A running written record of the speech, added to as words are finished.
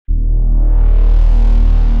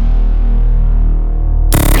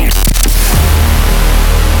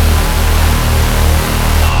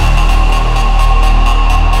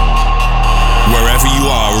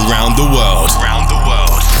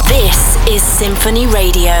Symphony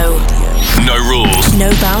Radio. No rules.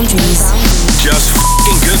 No boundaries. Just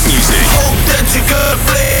f***ing good music. Hope that you could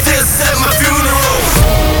play this at my funeral.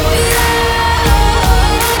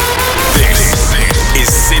 This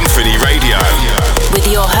is Symphony Radio. With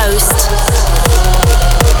your host,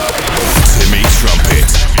 Timmy Trumpet.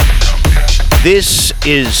 This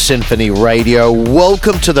is Symphony Radio.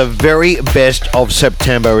 Welcome to the very best of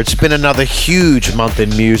September. It's been another huge month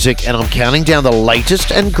in music, and I'm counting down the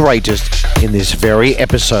latest and greatest in this very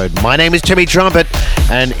episode. My name is Timmy Trumpet,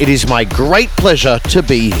 and it is my great pleasure to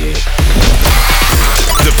be here.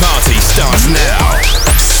 The party starts now.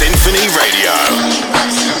 Symphony Radio.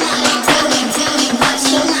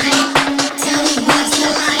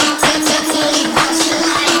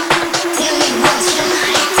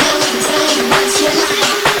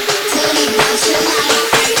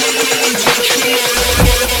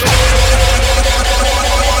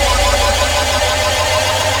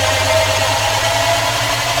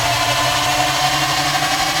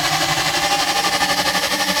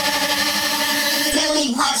 Tell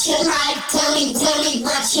me what you like. Go! Tell me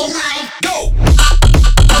what you like. Go!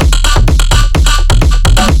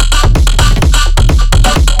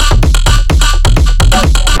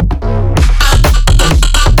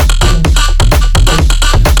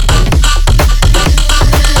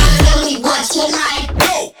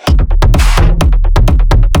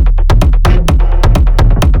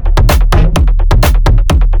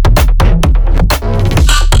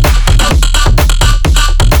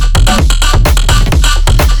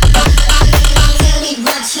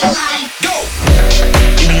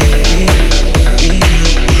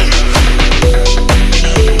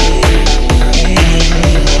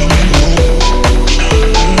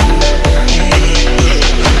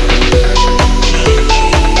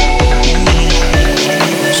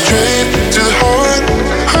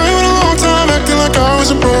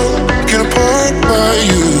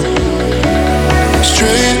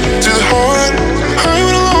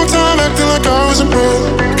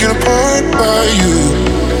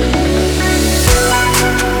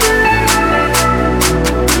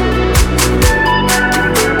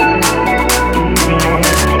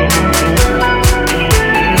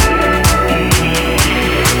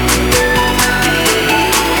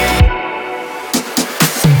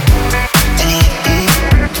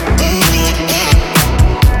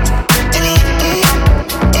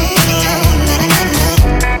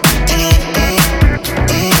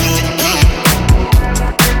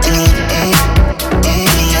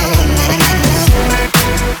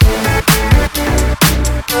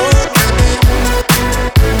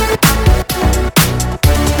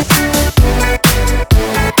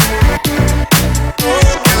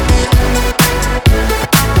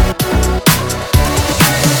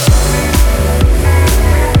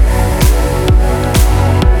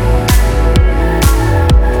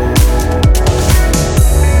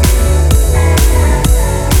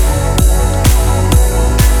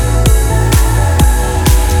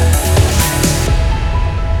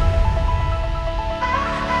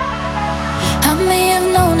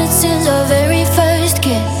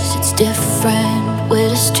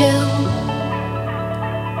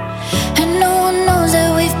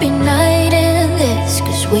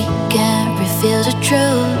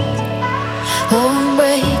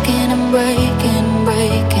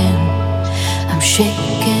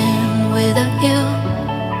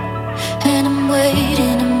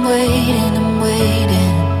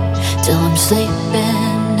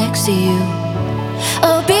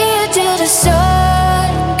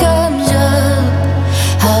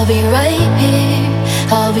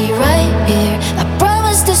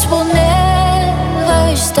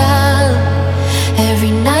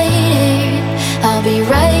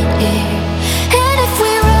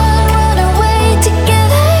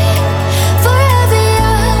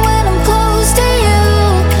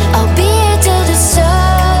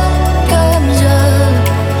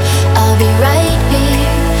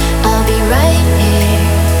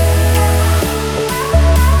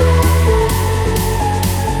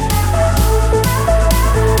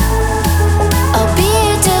 I'll be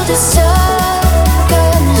here till the sun.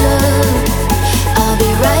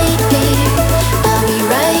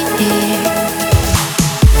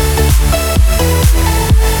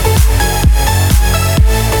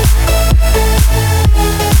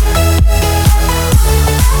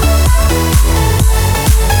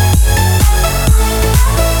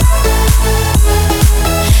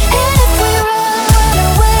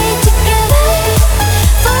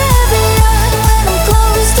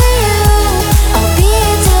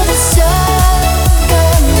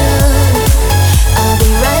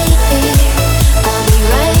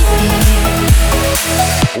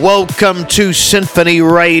 Welcome to Symphony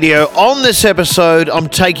Radio. On this episode, I'm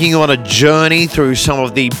taking you on a journey through some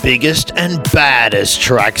of the biggest and baddest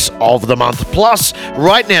tracks of the month. Plus,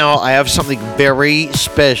 right now, I have something very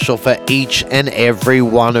special for each and every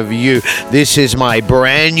one of you. This is my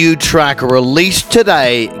brand new track released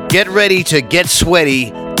today. Get ready to get sweaty.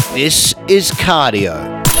 This is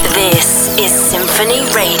Cardio. This is Symphony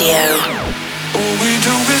Radio. All we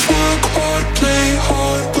do is work hard, play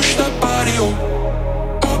hard, push that body up.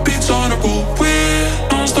 Heartbeats on a roll, we're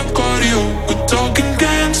non-stop cardio. We're talking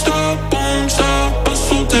can't stop, won't stop,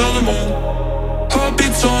 hustle till the moon.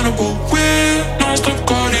 Heartbeats on a roll, we're non-stop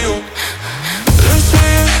cardio. Let's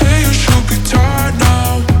say, hey, you should be tired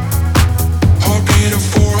now. Heartbeat at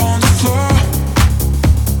 4 on the floor.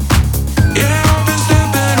 Yeah, I've been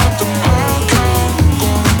stepping up the mile count,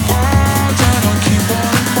 going wild, and I keep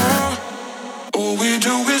wanting more. All we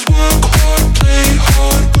do is work hard, play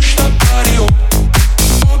hard, push that body up.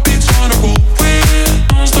 Heartbeats on a roll, we're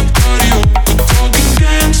non-stop cardio. We're talking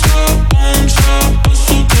can't stop, won't stop,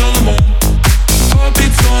 hustle till the moon.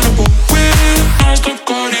 Heartbeats on a roll, we're non-stop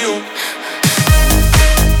cardio.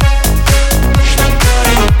 Push that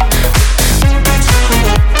body up. Heartbeats on a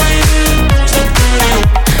roll, we're non-stop cardio.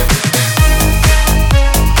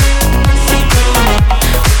 Hustle till the moon.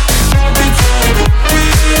 Heartbeats on a roll,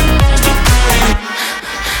 we're non-stop cardio.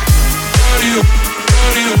 Cardio,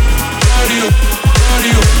 cardio, cardio,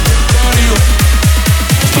 cardio, cardio,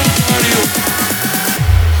 stop cardio.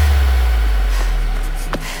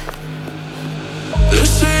 They're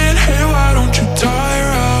saying, hey, why don't you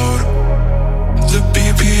tire out? The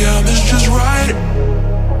BPM is just right.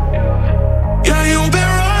 Yeah, you've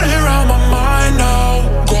been running around my mind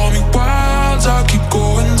now. Call me wild, I keep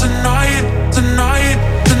going tonight, tonight,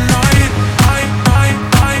 tonight.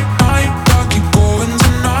 I keep going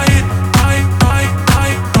tonight.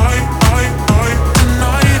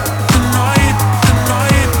 Tonight, tonight,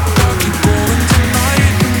 tonight. I keep going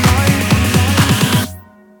tonight.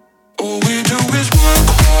 All we do is work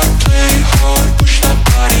hard, play hard, push that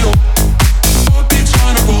body up. Heartbeats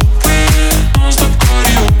on a roll, we're non-stop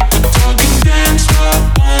cardio. We're talking can't stop,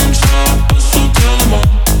 won't stop, hustle till the moon.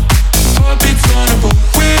 Heartbeats on a roll,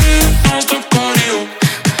 we're non-stop cardio.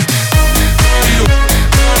 Cardio, cardio,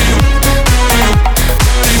 cardio,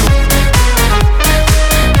 cardio.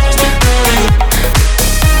 Non-stop cardio.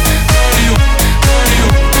 Cardio, cardio,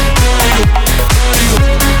 cardio, cardio.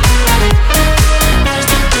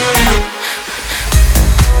 Non-stop cardio.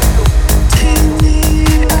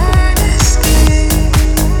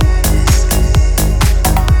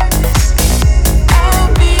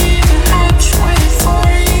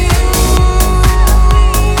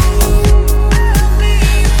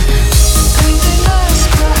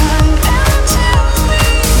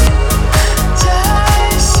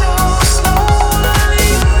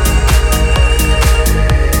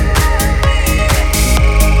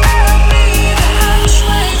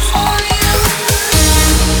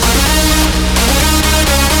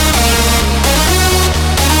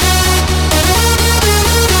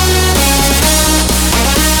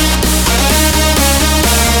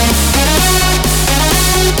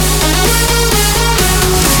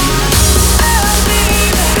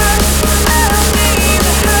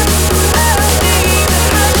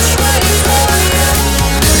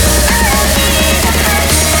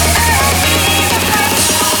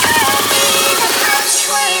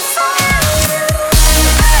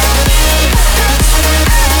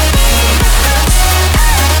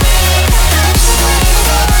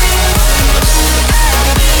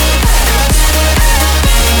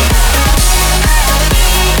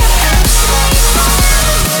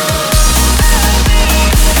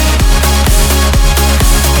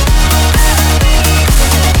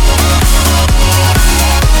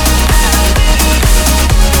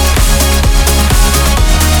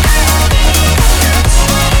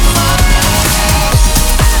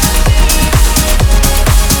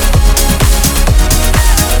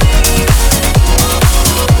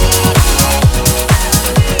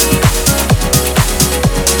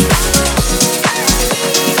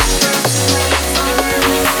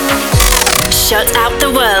 Shut out the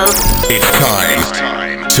world. It's time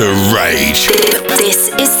to rage. This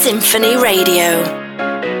is Symphony Radio.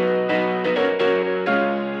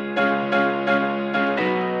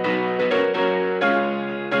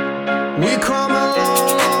 We come a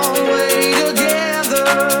long, long way together.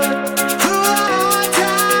 Through the hard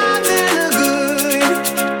times and the good.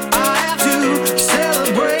 I have to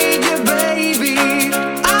celebrate you, baby.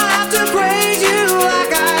 I have to praise you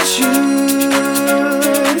like I should.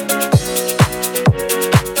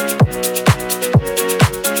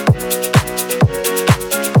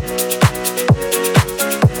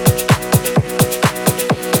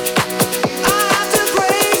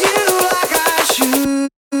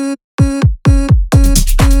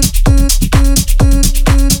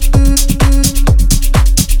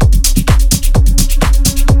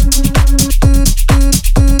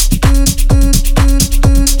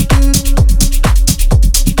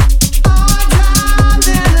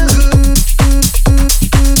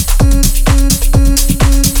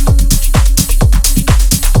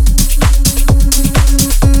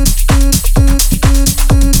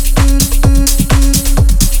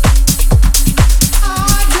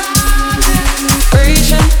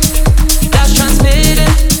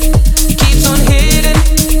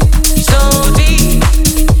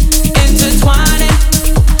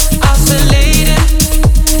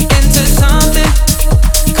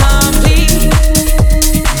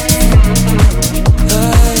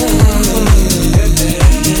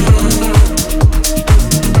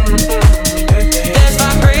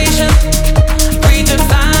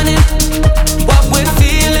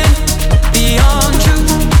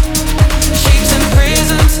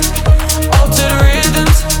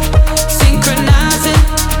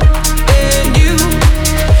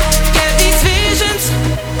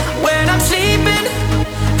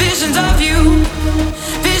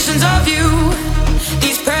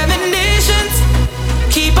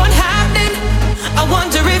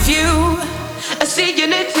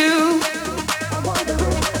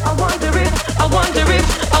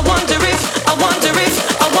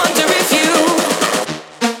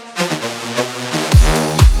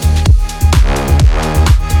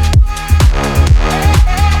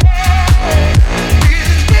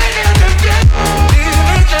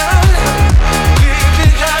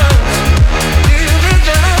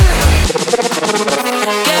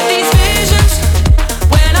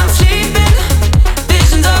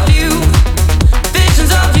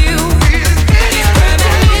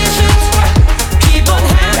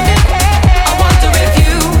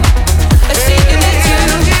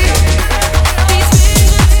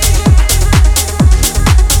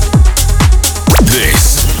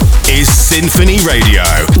 Radio.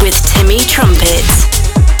 with Timmy Trumpet.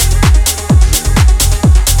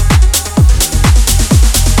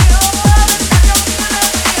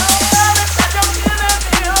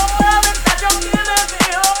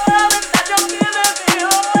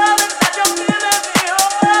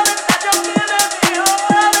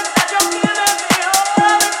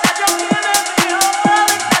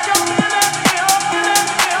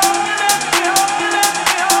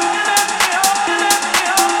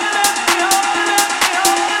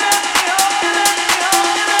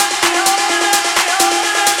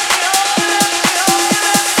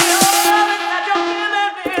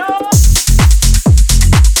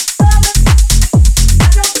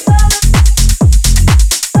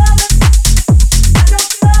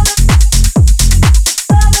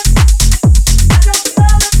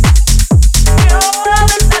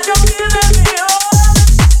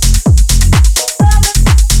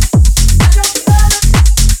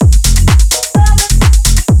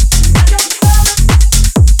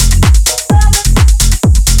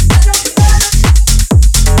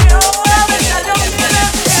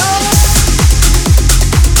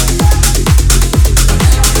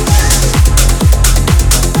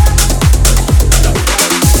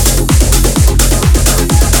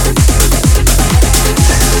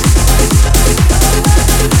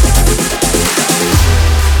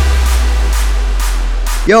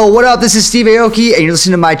 Yo, what up? This is Steve Aoki, and you're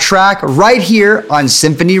listening to my track right here on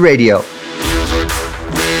Symphony Radio.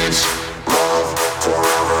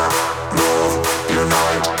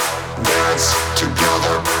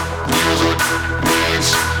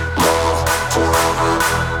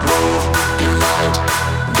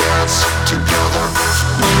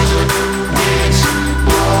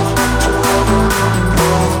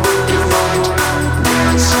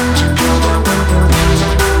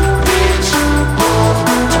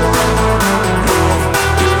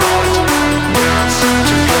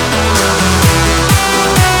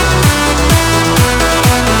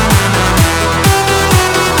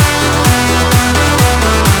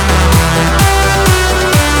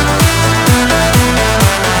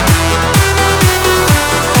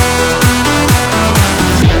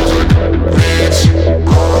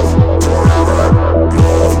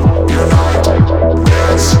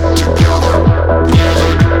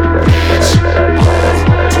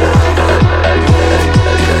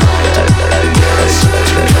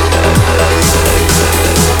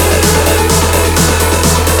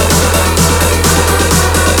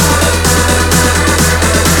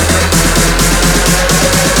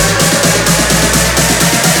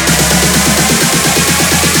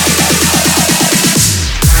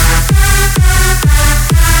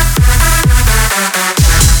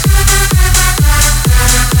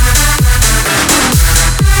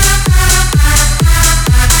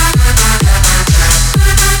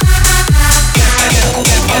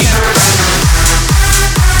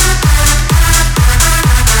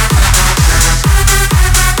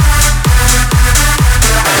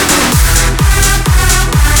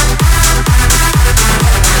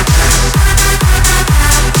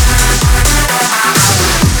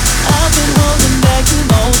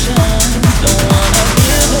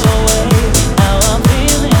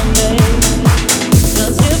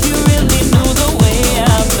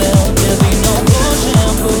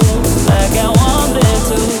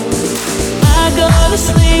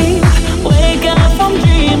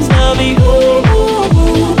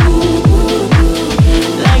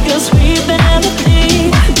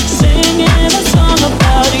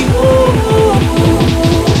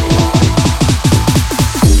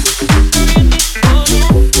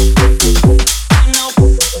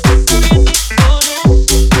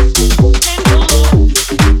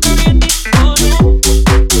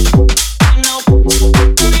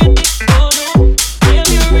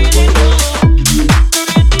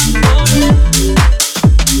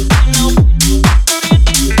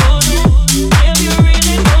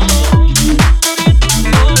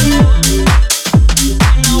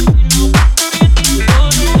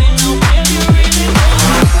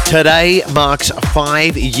 Today marks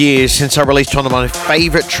 5 years since I released one of my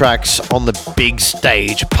favourite tracks on the big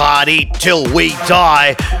stage, Party Till We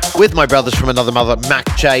Die, with my brothers from another mother,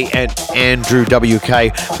 Mac J and Andrew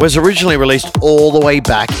WK, was originally released all the way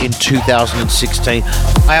back in 2016.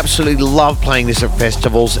 I absolutely love playing this at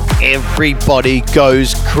festivals. Everybody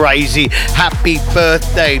goes crazy. Happy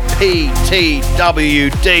birthday,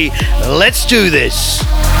 PTWD. Let's do this.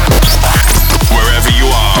 Wherever you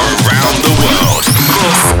are around the world.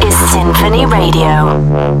 This is Symphony Radio.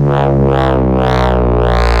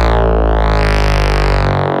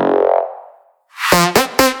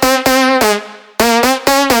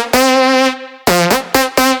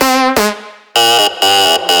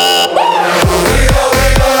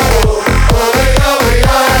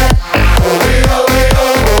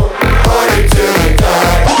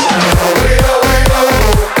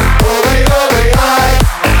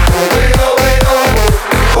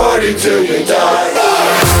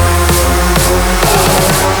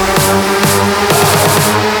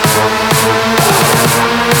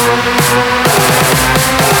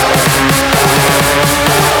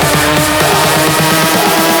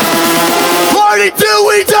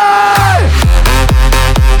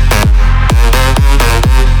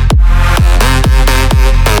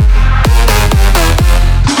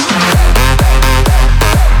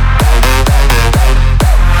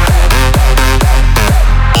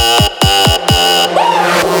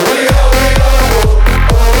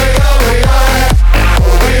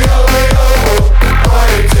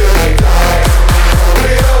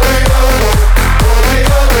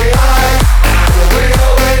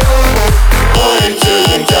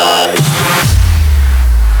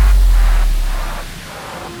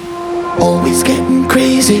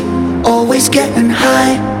 crazy, always getting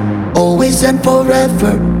high, always and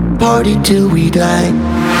forever, party till we die.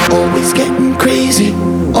 Always getting crazy,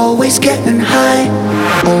 always getting high,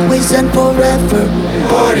 always and forever,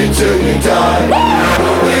 party till we die.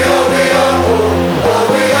 We are, we are,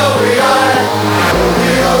 we are, we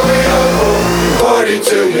are, we are, party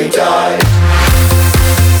till we die.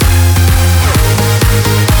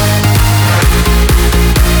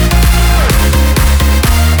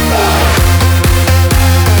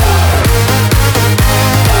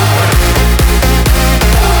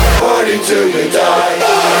 Till you die.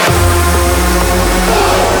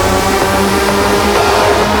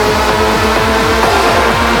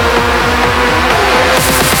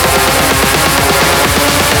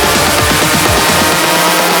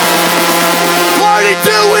 Party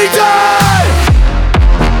till we die.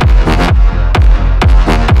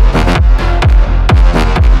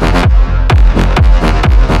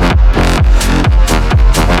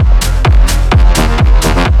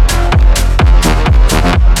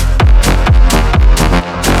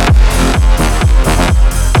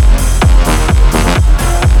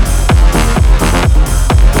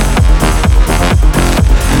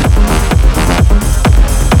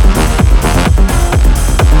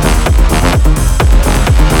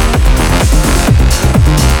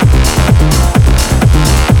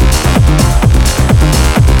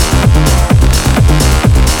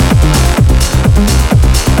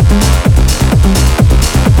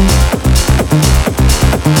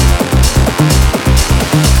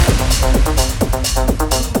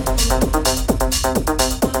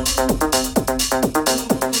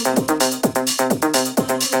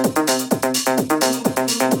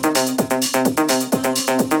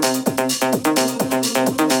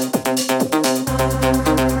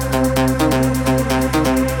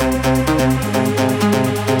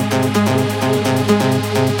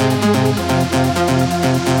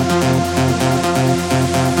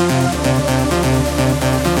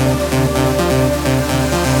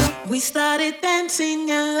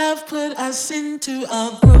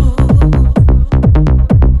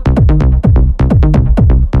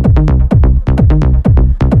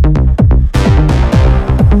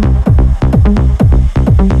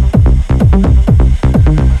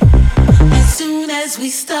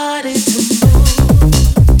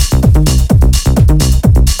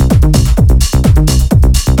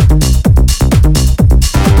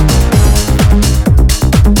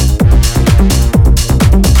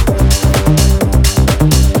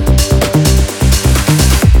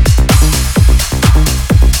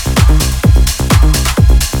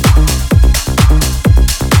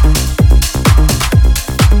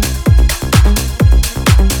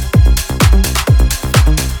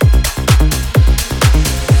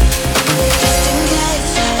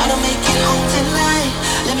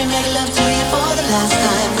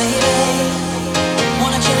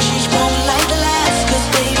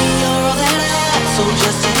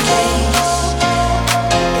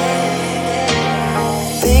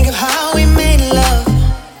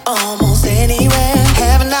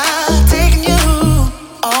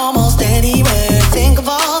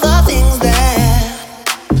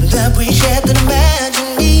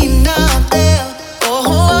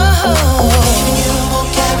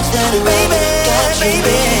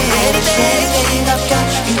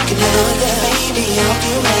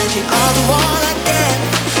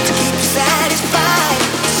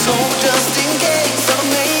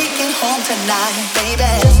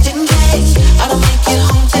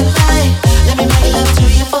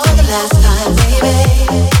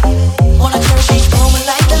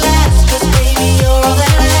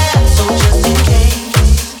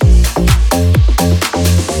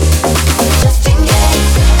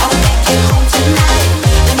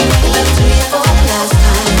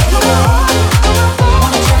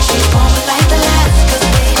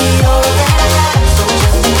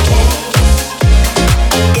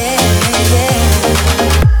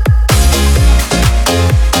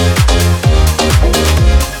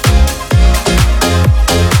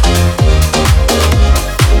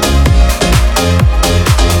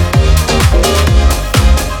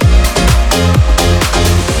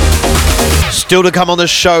 Still to come on the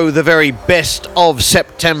show, the very best of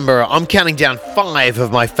September. I'm counting down 5 of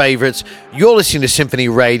my favorites. You're listening to Symphony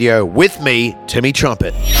Radio with me, Timmy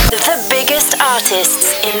Trumpet. The biggest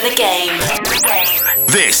artists in the game.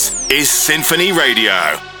 This is Symphony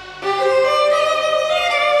Radio.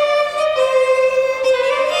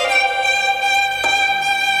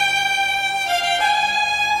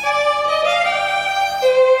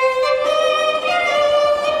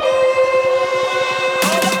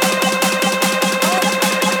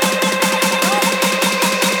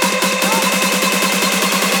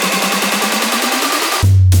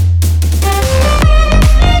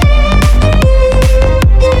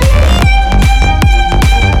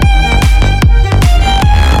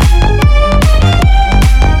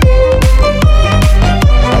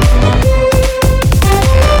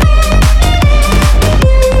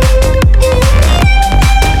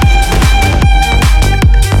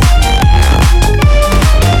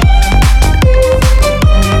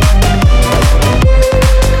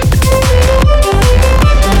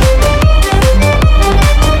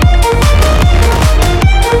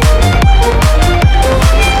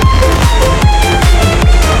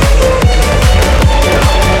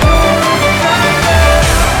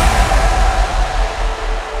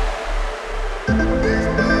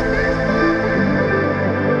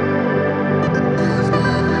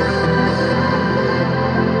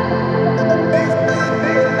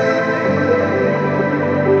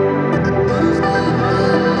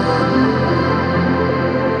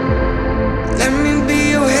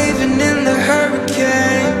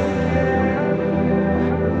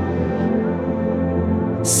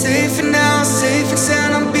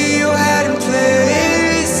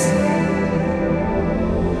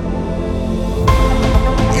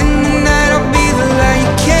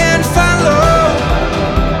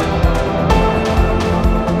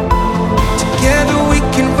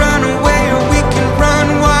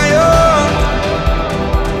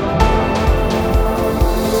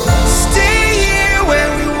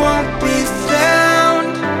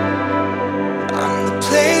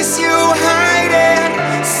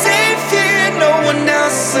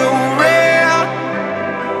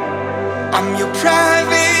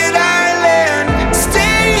 private island.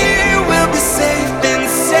 Stay here, we'll be safe and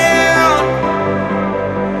sound.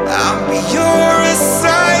 I'll be your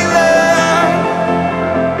asylum.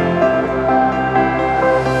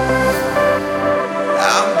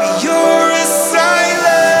 I'll be your asylum.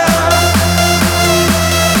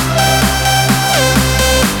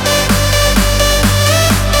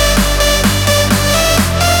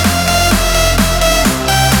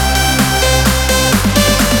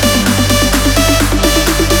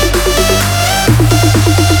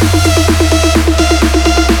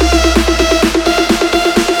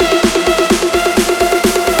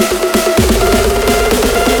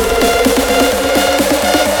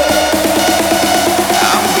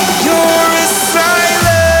 I'll be your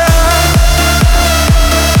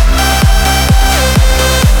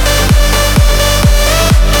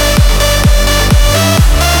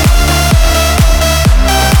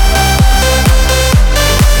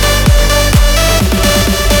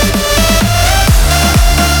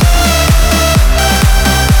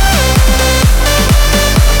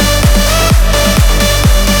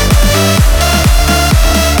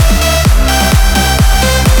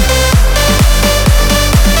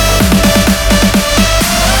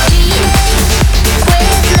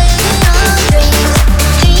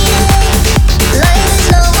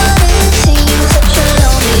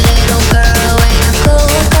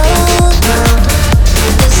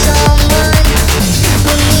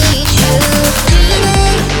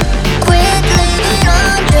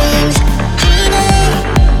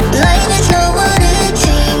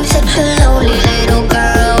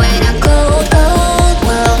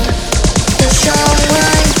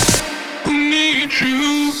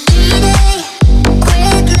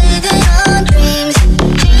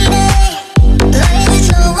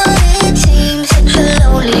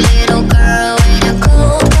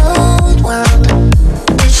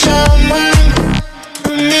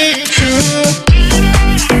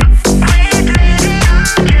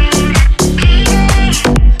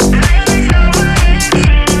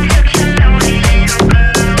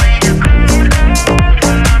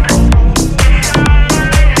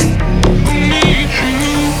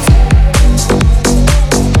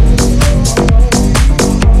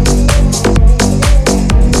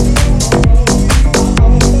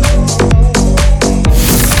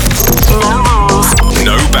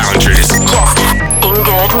No boundaries. Just in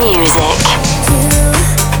good music.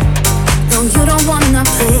 No, you don't wanna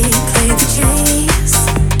play the chase.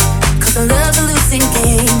 'Cause I love the losing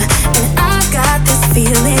game. And I got this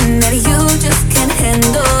feeling that you just can't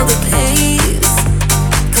handle the pace.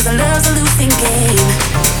 'Cause I love the losing game.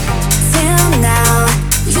 Till now,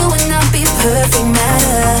 you and I be perfect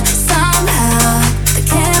matter. Somehow, the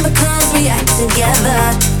chemicals react together.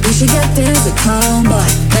 We should get physical, but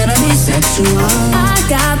better be sexual. I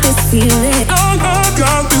got this feeling. I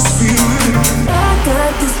got this feeling. I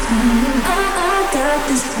got this feeling. I got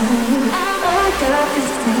this feeling. I got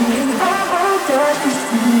this feeling. I got this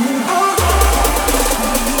feeling.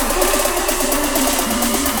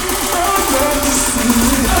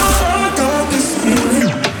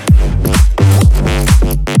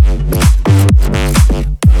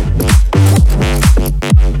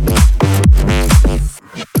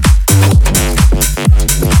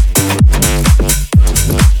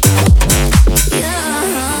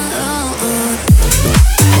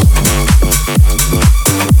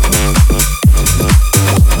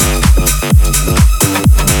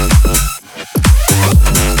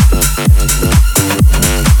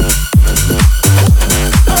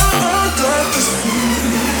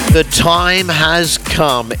 The time has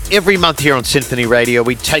come. Every month here on Symphony Radio,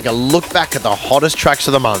 we take a look back at the hottest tracks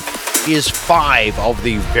of the month. Here's 5 of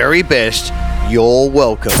the very best. You're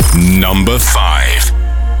welcome. Number 5.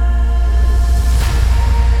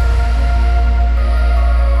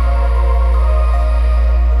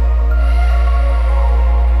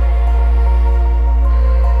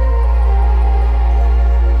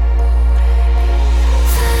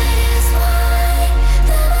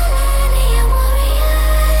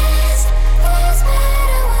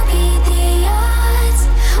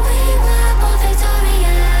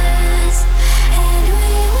 Victorious, and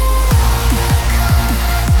we will come.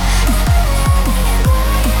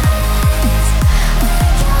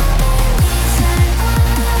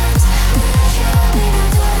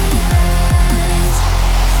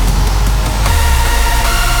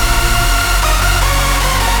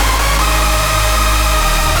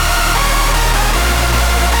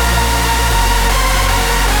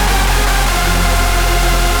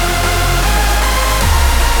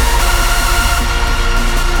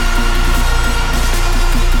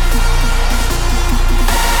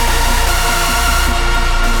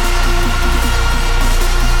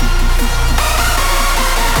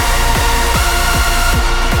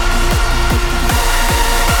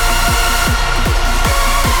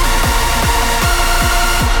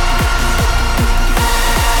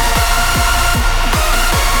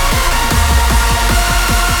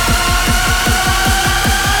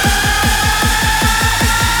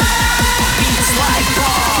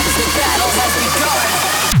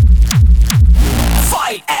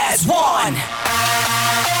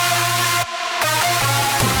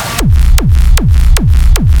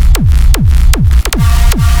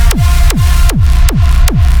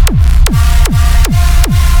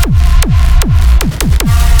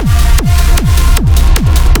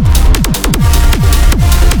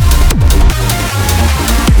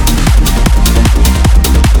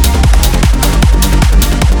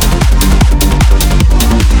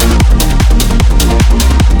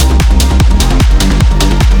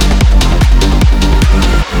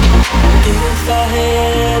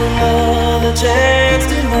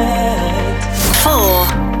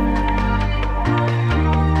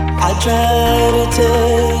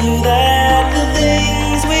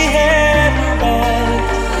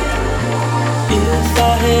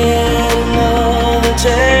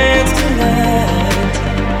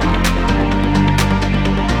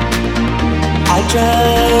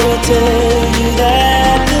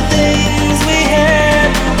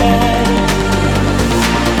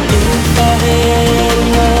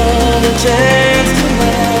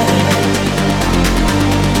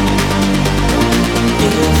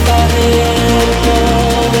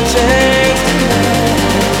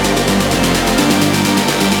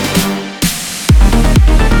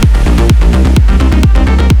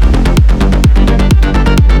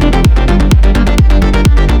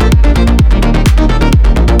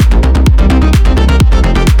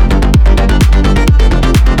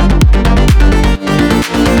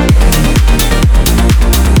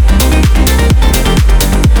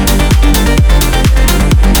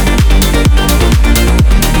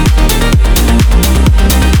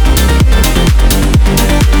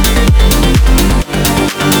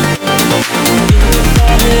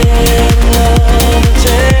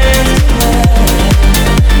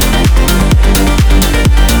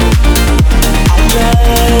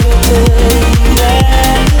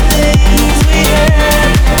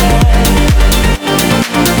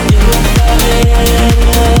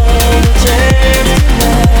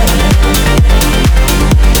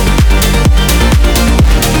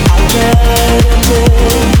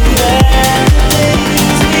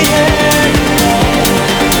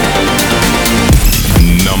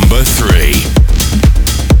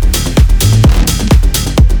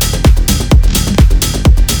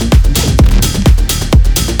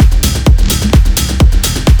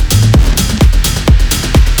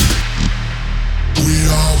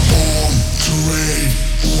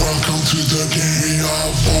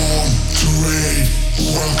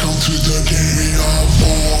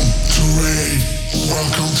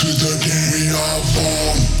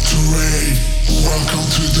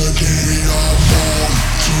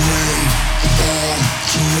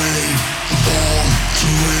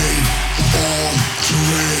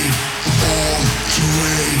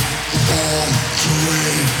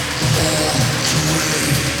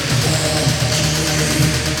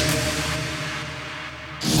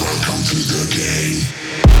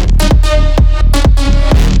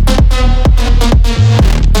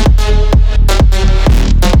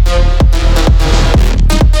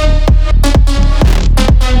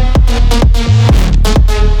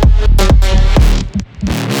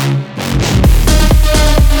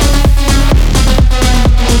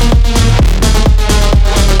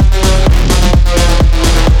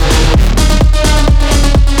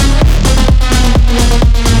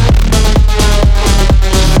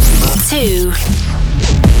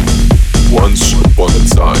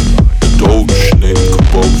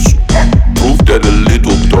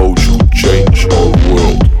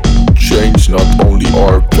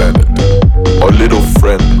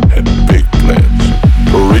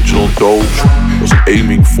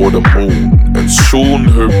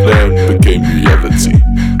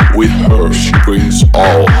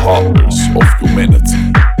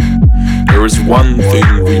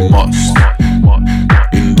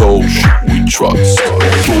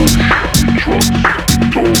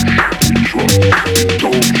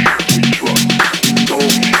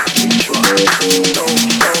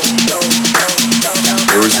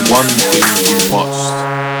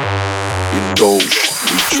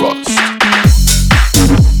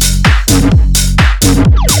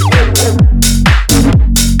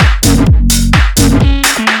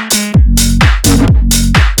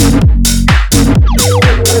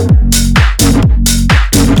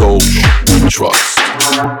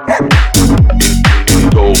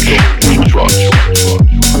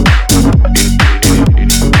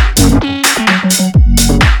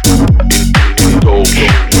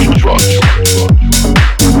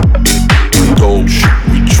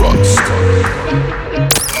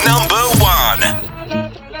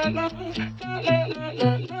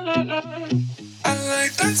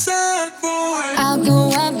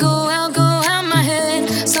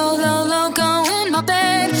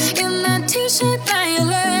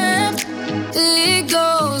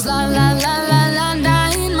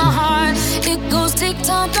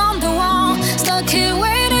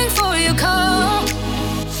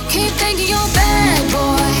 thinking you're bad,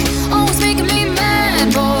 boy. Always making me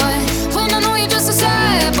mad, boy. When I know you're just a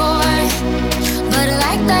sad boy. But I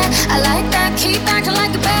like that, I like that. Keep acting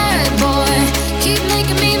like a bad boy. Keep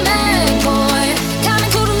making me mad, boy. Kinda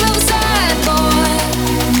cool to love a sad boy.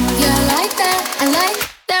 Yeah, I like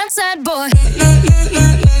that sad boy.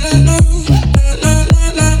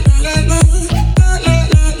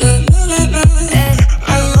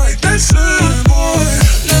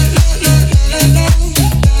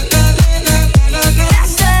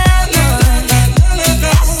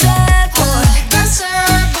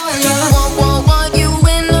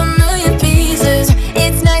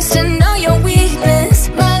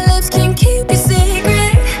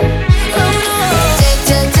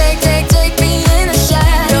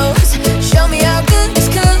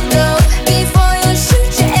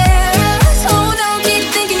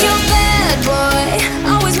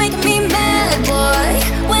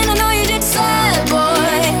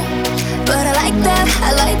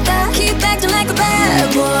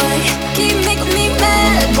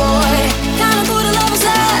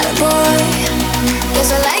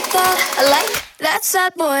 That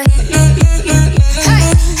sad boy. Hey,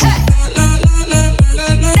 hey.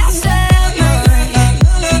 That sad boy.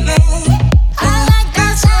 I like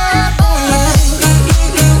that sad boy.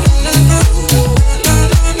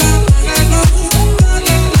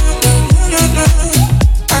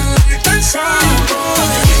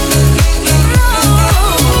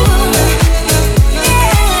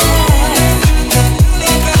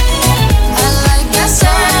 I like that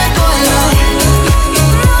sad boy.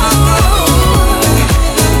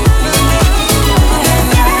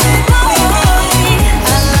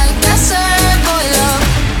 I like that sad boy.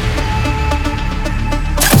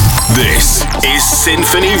 This is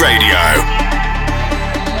Symphony Radio.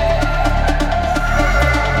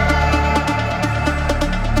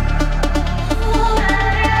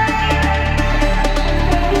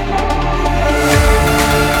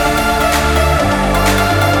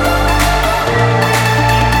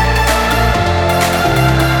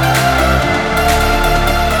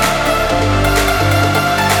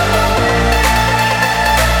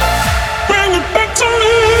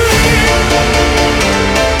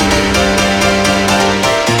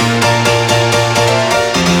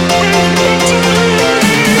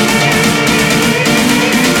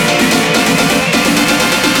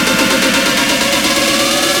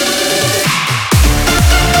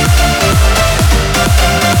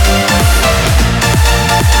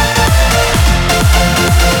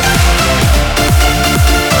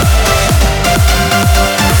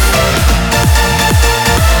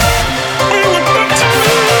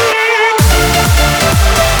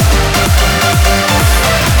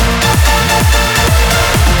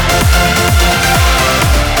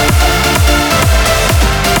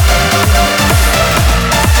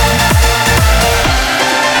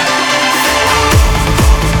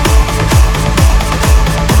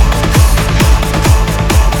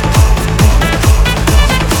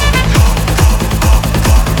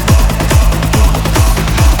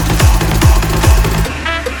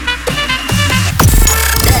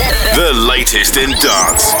 The latest in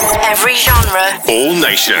dance. Every genre. All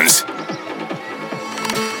nations.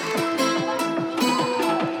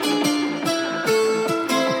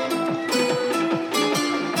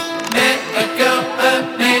 Met a girl, her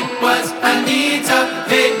name was Anita.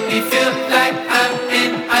 Made me feel like I'm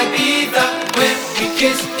in Ibiza. When we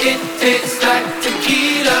kissed, it tastes like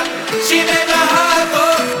tequila. She made my heart go,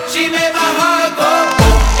 she made my heart go.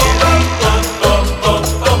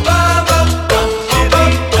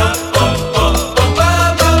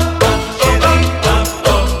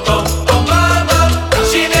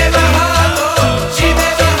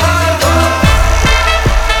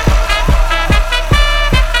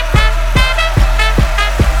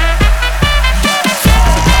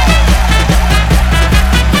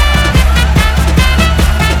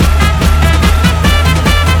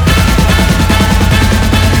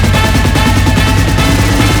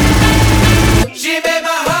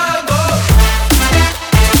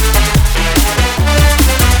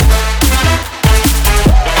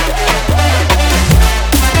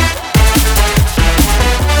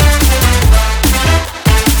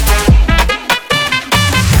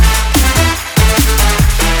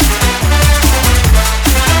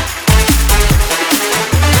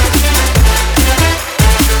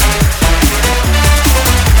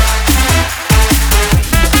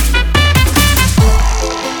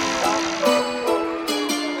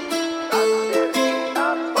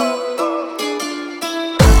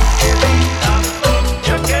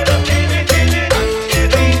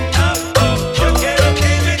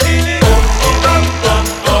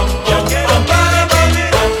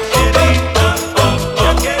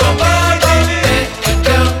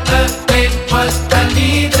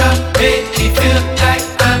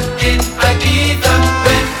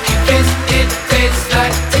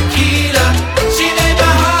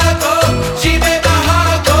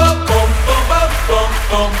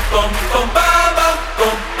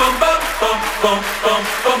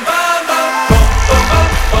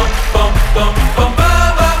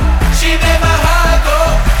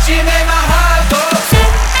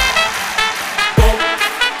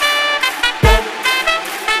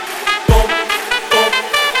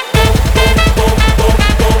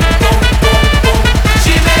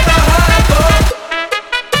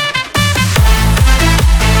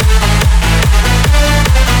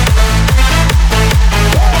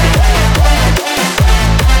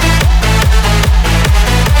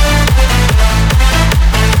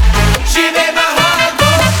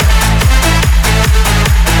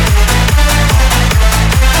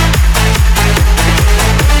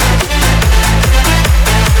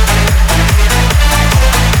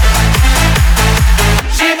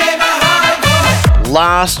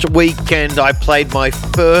 last weekend I played my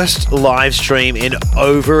first live stream in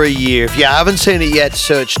over a year. If you haven't seen it yet,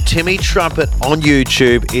 search Timmy Trumpet on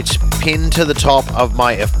YouTube. It's pinned to the top of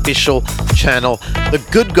my official channel. The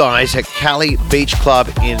good guys at Cali Beach Club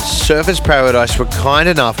in Surfers Paradise were kind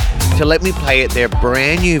enough to let me play at their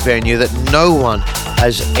brand new venue that no one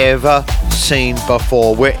has ever seen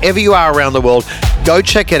before. Wherever you are around the world, go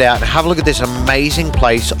check it out and have a look at this amazing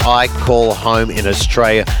place I call home in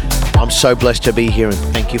Australia. I'm so blessed to be here and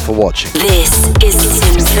thank you for watching. This is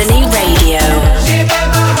Symphony Radio.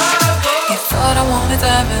 You thought I wanted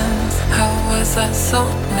diamonds. How was I so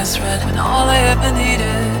misread when all I ever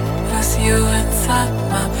needed was you inside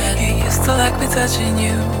my bed? You used to like me touching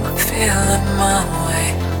you, feeling my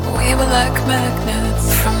way. We were like magnets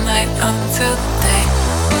from night until day.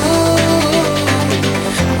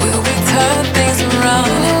 Will we turn things around?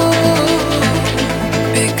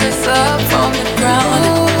 Pick us up from the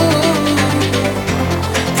ground.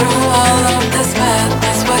 Through all of this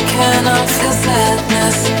madness, why can't I feel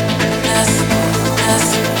sadness?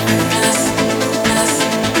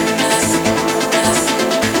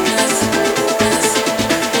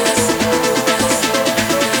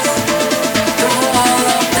 Through all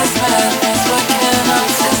of this madness, why can't I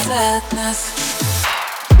feel sadness?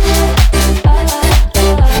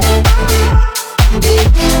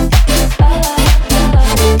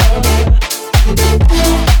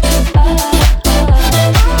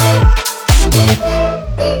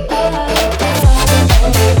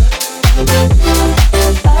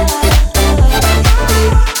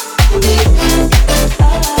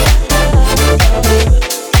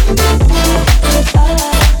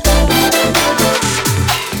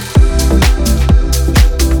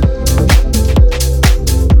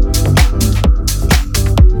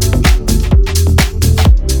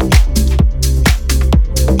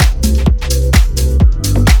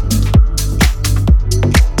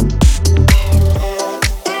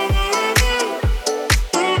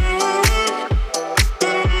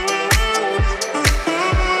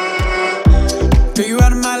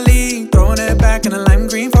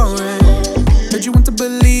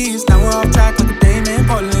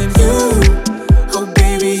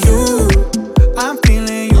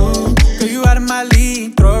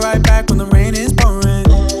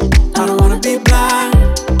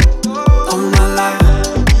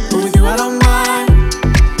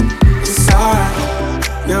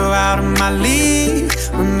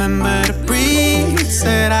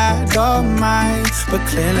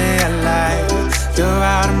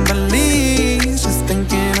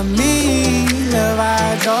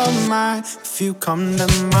 Come to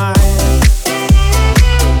mind.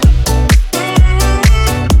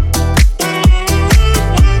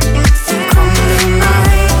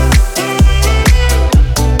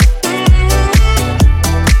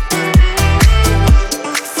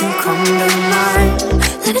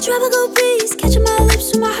 Like a tropical breeze, catching my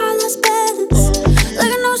lips when my heart lost balance.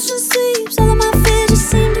 Like an ocean sweeps, all of my fears just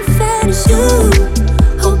seem to vanish. You,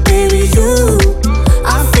 oh baby, you,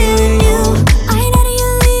 I'm feeling you. I ain't out of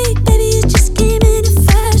your league, baby, you just came into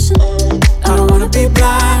fashion. I don't wanna be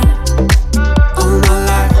blind all my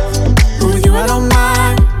life, but with you I don't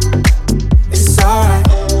mind. It's alright.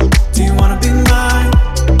 Do you wanna be mine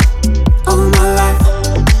all my life,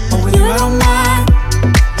 but with you I don't mind.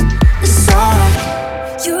 It's alright.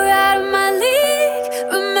 You're out of my league,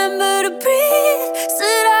 remember to breathe.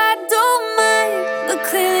 Said I don't mind, but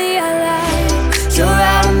clearly I lied. You're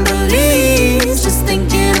out in the leaves, just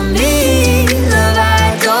thinking of me. Love,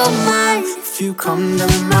 I don't mind if you come to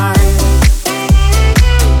mind.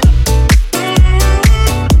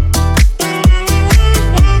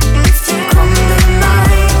 If you come to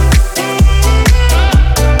mind.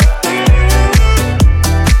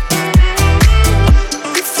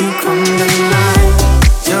 If you come to mind.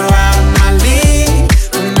 You're out of my league,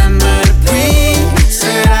 remember to breathe.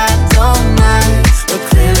 Said I don't mind, but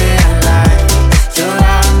clearly I lied. You're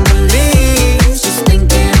out in the leaves, just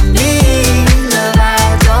thinking of me. Love, I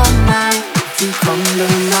don't mind if you come to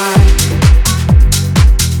mind.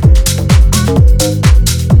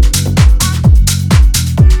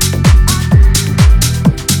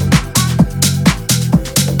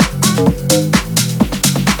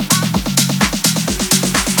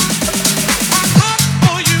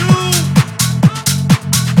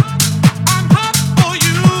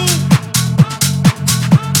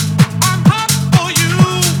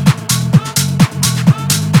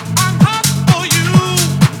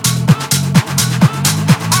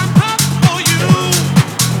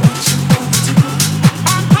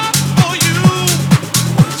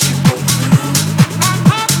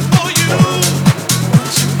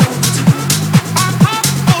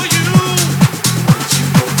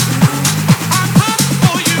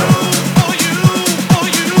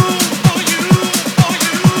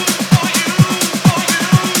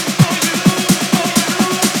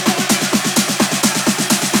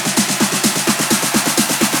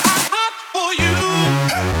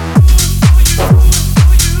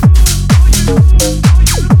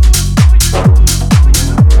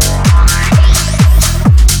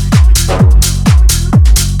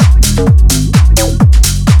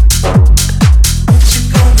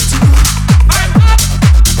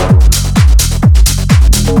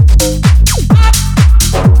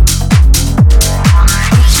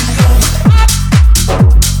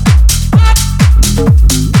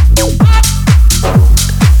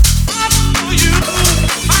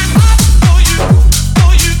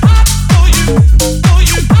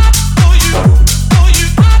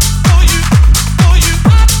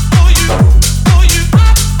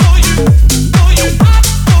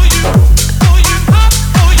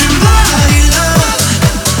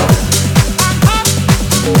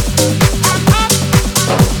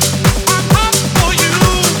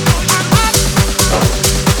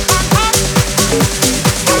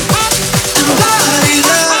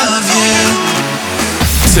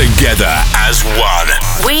 Together as one.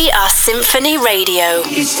 We are Symphony Radio.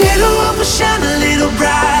 Each day the world will shine a little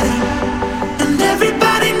brighter, and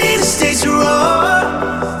everybody needs a stage to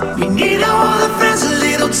roar. We need to hold our friends a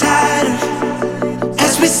little tighter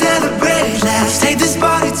as we celebrate. Let's take this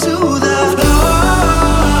party to the floor.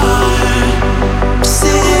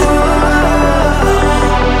 Sing it all.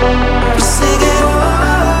 Sing it all.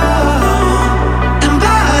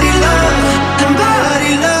 Embody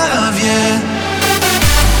love, yeah.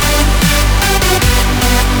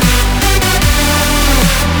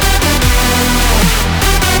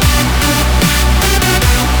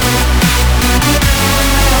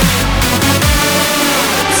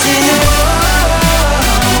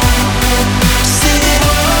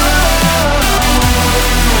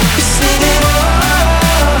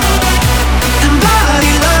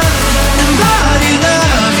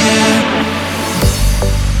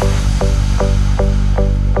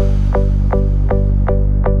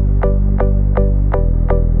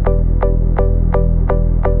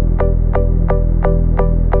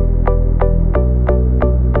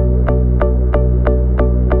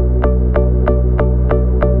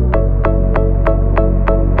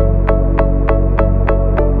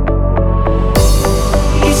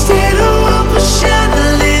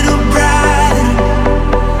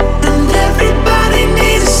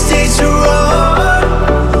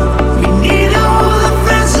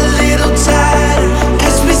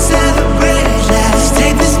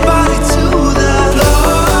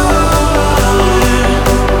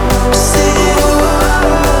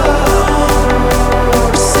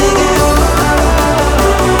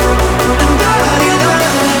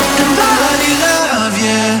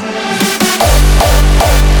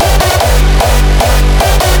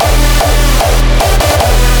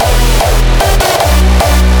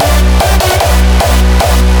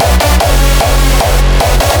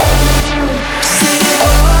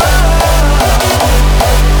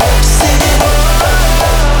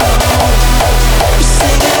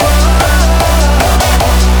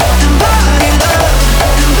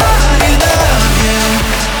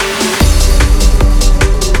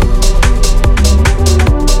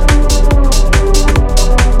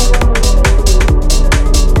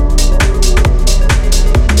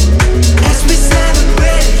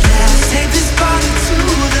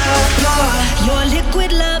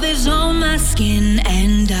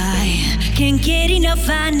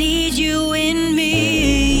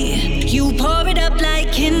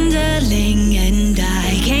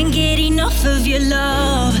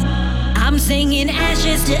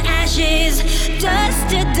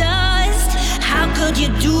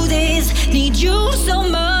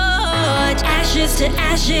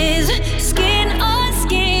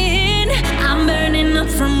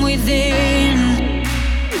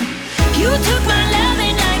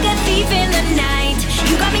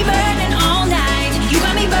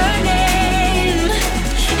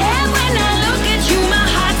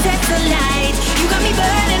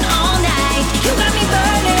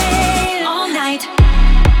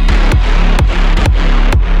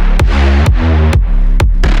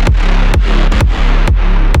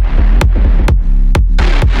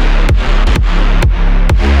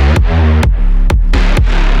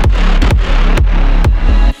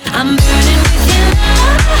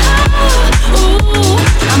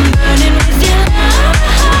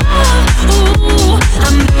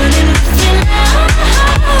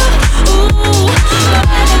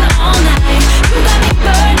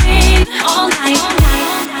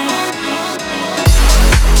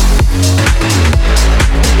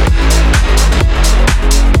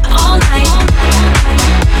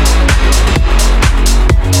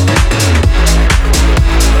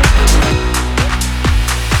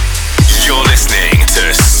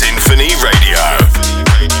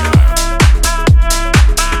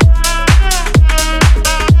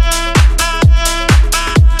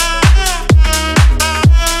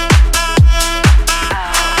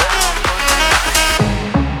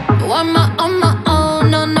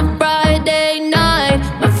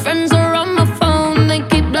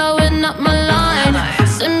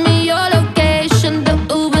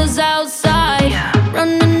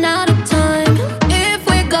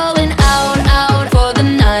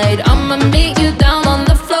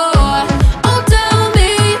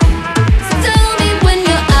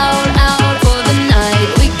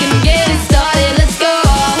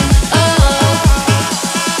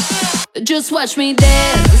 Just watch me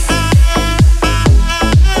dance.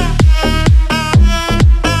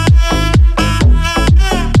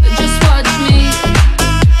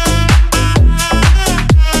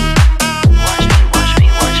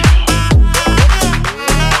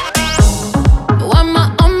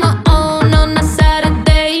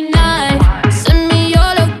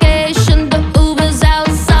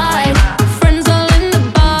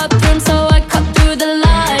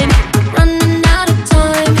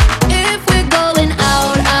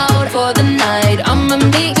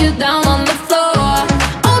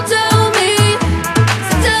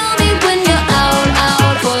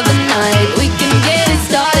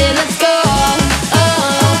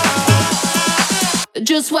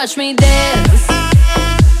 Just watch me dance.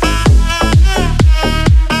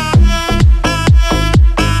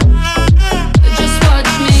 Just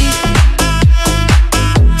watch me.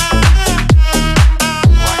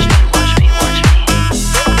 Watch me.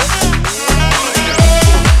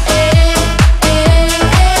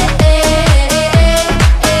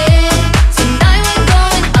 Tonight we're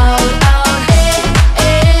going out.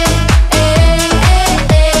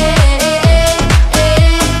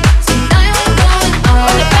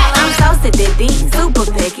 Super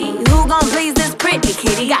picky. Who gon' please this pretty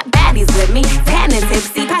kitty? Got baddies with me, tan and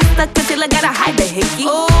tipsy. Pass the concealer, gotta hide the hickey.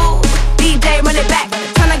 Ooh, DJ run it back.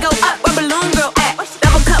 Tryna go up where Balloon Girl at.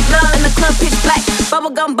 Double cup love in the club, pitch black.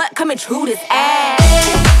 Bubblegum butt coming true this ass.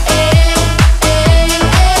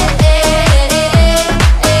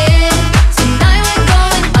 Tonight we're going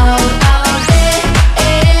out. Tonight we're going out.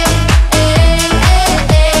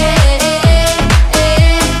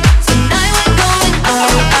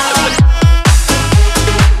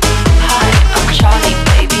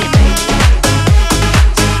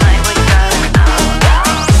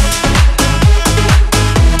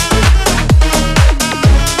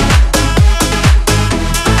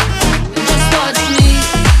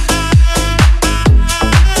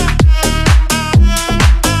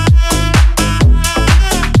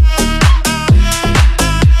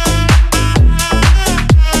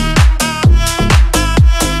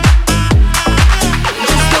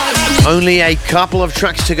 Only a couple of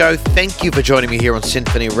tracks to go. Thank you for joining me here on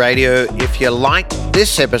Symphony Radio. If you liked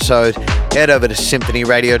this episode, head over to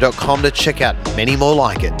symphonyradio.com to check out many more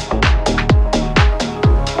like it.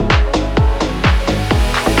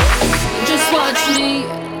 Just watch me.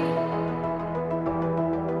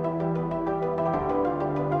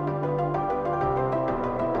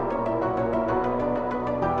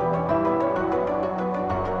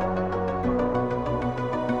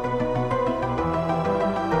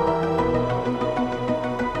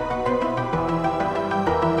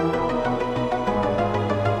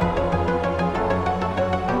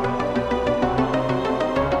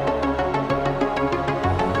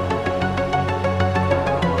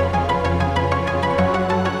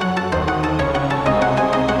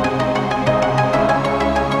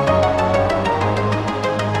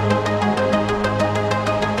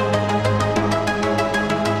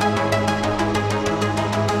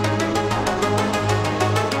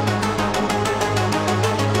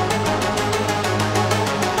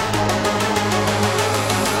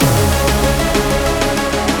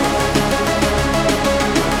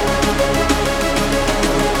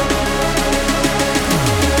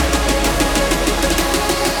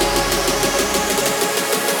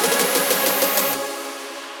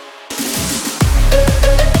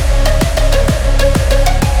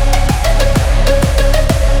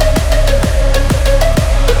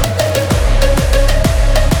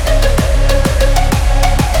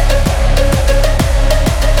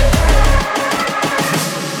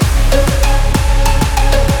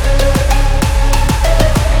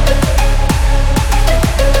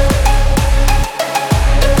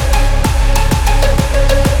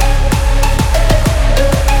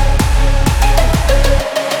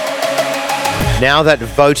 Now that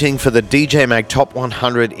voting for the DJ Mag Top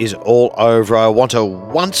 100 is all over, I want to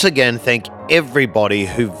once again thank everybody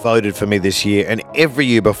who voted for me this year and every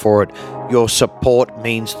year before it. Your support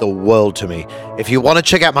means the world to me. If you want to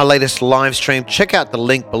check out my latest live stream, check out the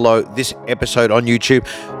link below this episode on YouTube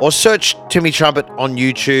or search Timmy Trumpet on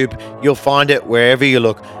YouTube. You'll find it wherever you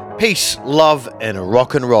look. Peace, love, and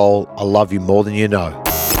rock and roll. I love you more than you know.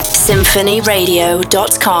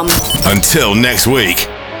 symphonyradio.com. Until next week.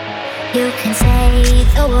 You can say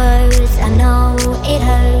the words, I know it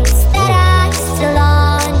hurts, that I'm still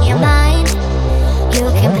on your mind.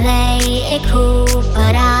 You can play it cool,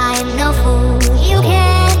 but I'm no fool. You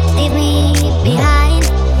can't leave me behind.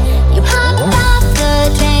 You pop off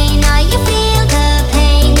the train, now you feel the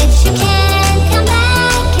pain, but you can't come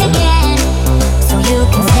back again. So you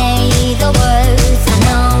can say the words, I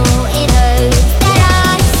know it hurts, that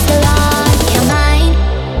I'm still on your mind.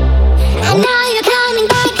 And now you're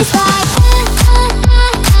coming back, it's like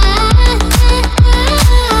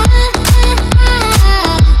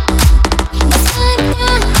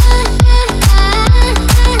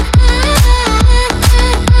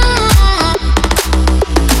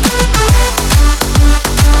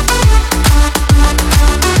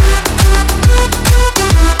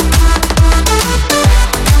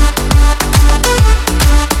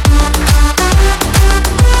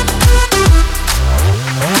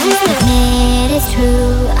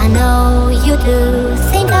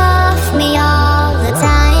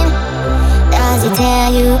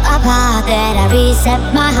reset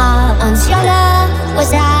my heart once your love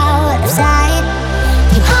was out of sight.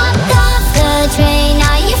 You hopped off the train,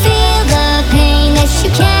 now you feel the pain that you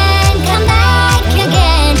can't come back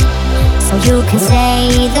again. So you can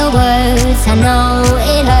say the words, I know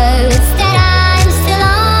it hurts.